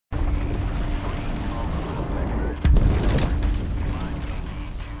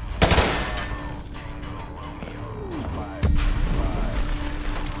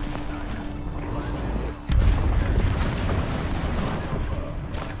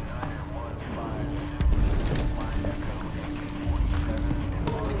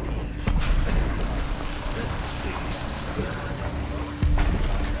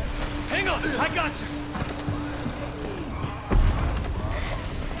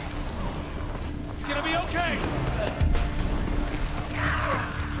okay?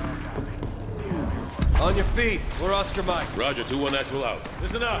 On your feet. We're Oscar Mike. Roger, 2-1 actual out.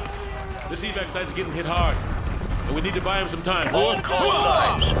 Listen up. This evac site's getting hit hard. And we need to buy him some time. All call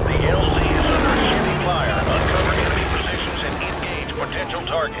signs. The LZ is under heavy fire. Uncover enemy positions and engage potential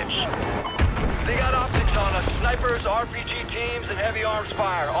targets. They got optics on us. Snipers, RPG teams, and heavy arms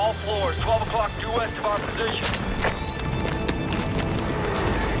fire. All floors. 12 o'clock due west of our position.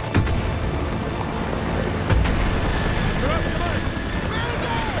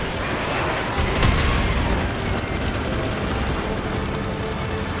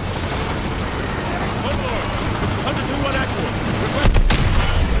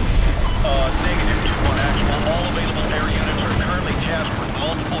 Negative 2-1 actual. All available air units are currently tasked with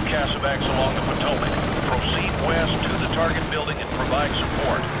multiple Casevacs along the Potomac. Proceed west to the target building and provide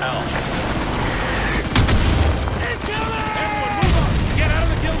support. Out. Everyone, move up! Get out of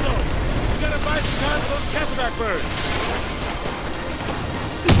the kill zone! We gotta buy some time for those Casevac birds!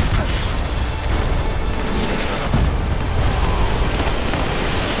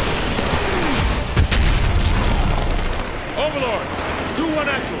 Overlord! 2-1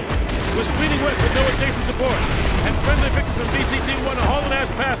 actual. We're screening west with no adjacent support. And friendly victors from BCT-1 are hauling ass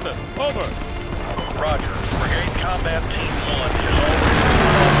past us. Over. Roger. Brigade Combat Team 1 is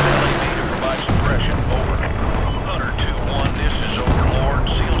already to provide suppression. Over. Hunter 2-1, this is Overlord.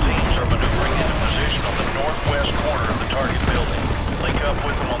 SEAL teams are maneuvering into position on the northwest corner of the target building. Link up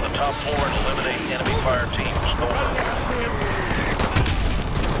with them on the top floor and eliminate enemy fire teams. Over.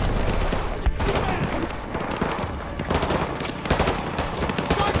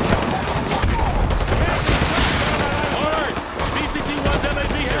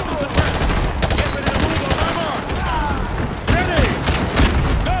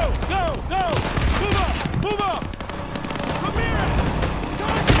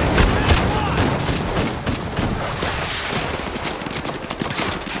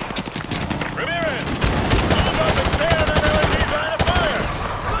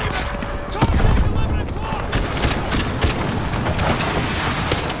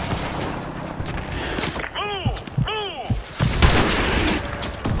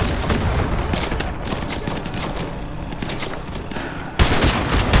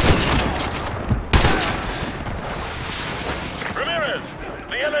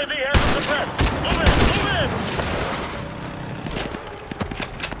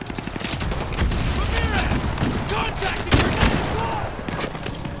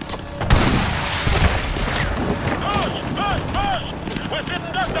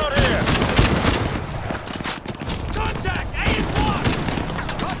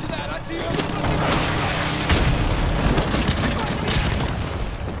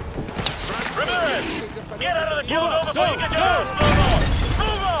 Get out of the kill zone before you get down!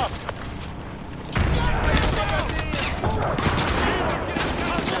 Move up!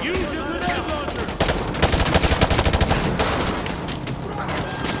 Use your grenade launchers!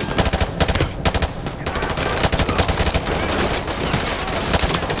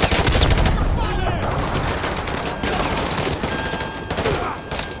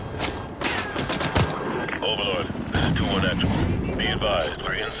 Overlord, this is 2-1 actual. Be advised,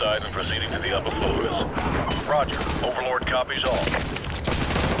 we're inside and proceeding to the upper floors. Roger. Overlord copies all.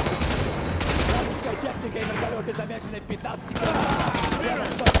 Техника и вертолеты замечены в 15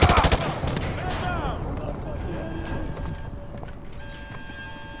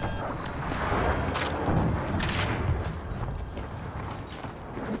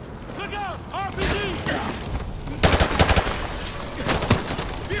 Look out! RPG!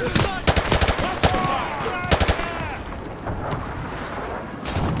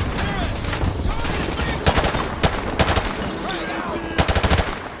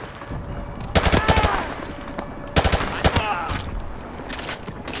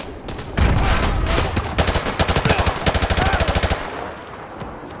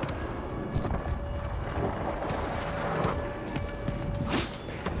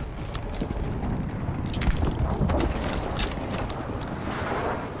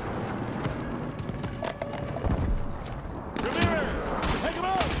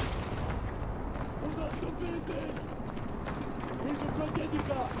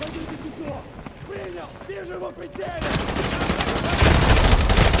 Принял! Вижу его в прицеле!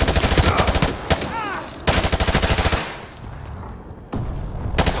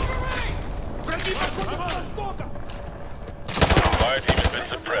 Fire team has been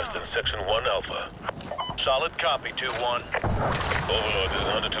suppressed in Section 1 Alpha. Solid copy, 2-1. Overlord, this is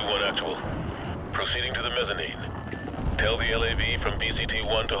Hunter 2-1 actual. Proceeding to the mezzanine. Tell the LAV from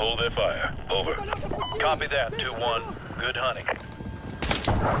BCT-1 to hold their fire. Over. Copy that, 2-1. Good hunting.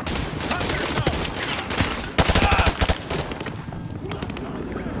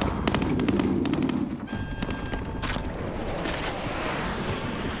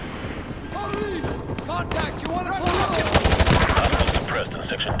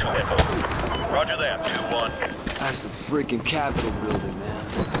 Roger that, 2-1. That's the freaking Capitol building, man.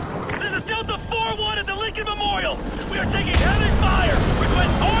 This is Delta 4-1 at the Lincoln Memorial. We are taking heavy fire.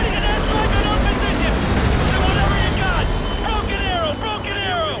 Request boarding and airstrike on our position. Do whatever you got. Broken arrow, broken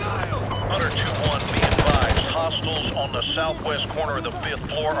arrow. Hunter 2-1, be advised. Hostiles on the southwest corner of the 5th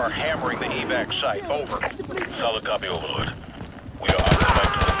floor are hammering the evac site. Over. Solid copy, Overlord. We are on the way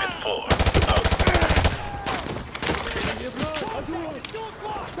to the 5th floor. Out.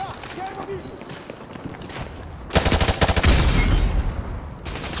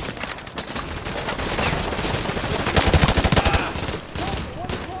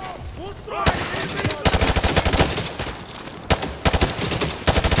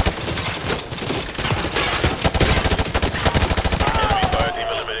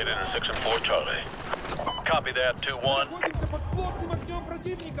 Copy that, 2-1. Находимся под плотным огнем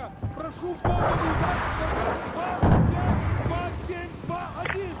противника. Прошу в помощь.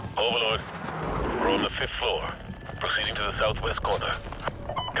 2-5-2-7-2-1. Overlord, we're on the 5th floor. Proceeding to the southwest corner.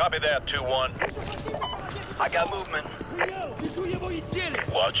 Copy that, 2-1. I got movement. Вижу его и теле.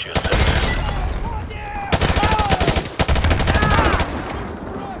 Watch your sectors.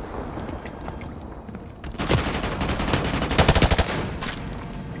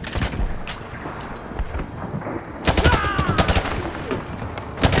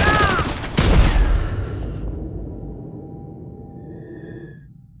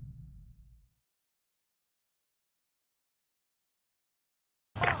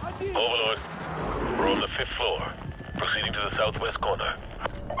 Overlord, we're on the 5th floor. Proceeding to the southwest corner.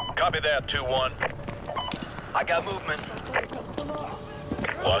 Copy that, 2-1. I got movement.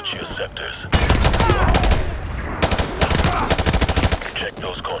 Watch your sectors. Check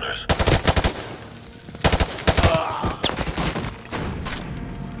those corners.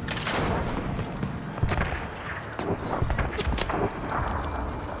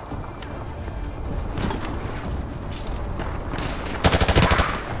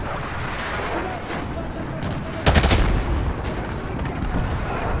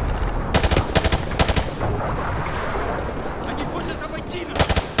 Они хотят обойти нас.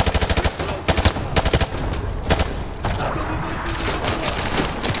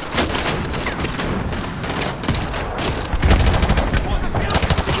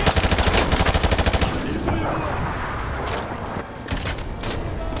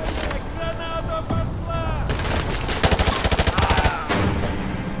 Граната пошла!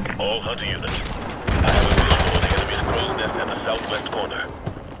 All Hunter units. I have a visual on the enemy's crow's nest at the southwest corner.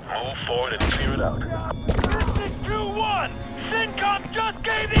 Move forward and clear it out. This is 2-1. CENTCOM just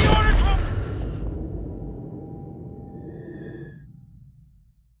gave the orders for...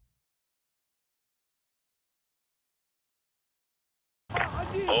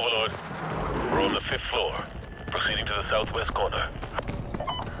 Overlord, we're on the 5th floor. Proceeding to the southwest corner.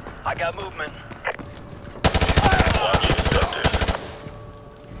 I got movement. Watch your sectors.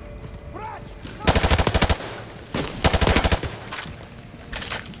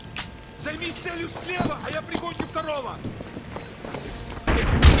 Займись целью слева, а я прикончу второго.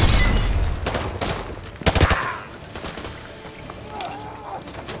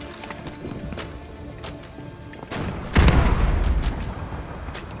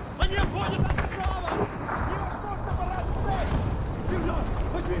 Они обходят нас справа! Невозможно поразить цель! Сержант,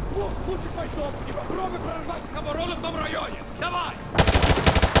 возьми 2 лучших бойцов и попробуй прорвать к оборону в том районе! Давай!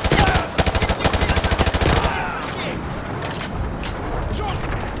 Джон!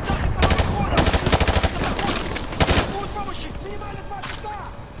 Дайте второго схода! Будет помощи! Минимально 2 часа!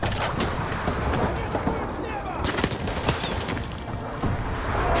 Они атакуют слева!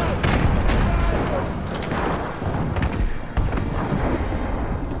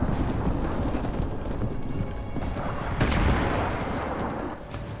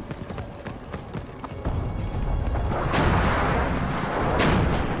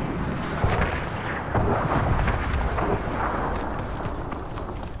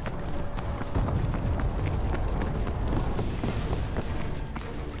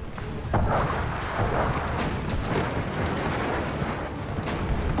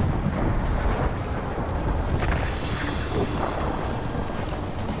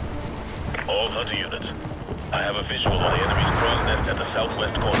 All Hunter units. I have a visual on the enemy's crow's nest at the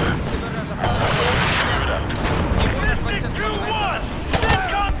southwest corner. Clear it out. This is 2-1.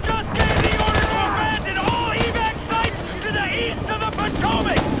 CENTCOM just gave the order to abandon all evac sites to the east of the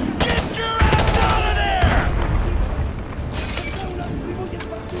Potomac. Get your ass out of there!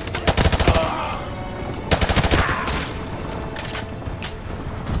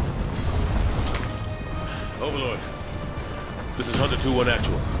 Overlord, this is Hunter 2-1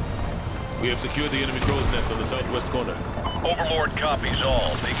 actual. We have secured the enemy crow's nest on the southwest corner. Overlord copies all.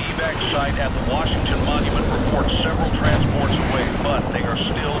 The evac site at the Washington Monument reports several transports away, but they are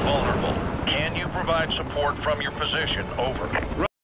still vulnerable. Can you provide support from your position? Over.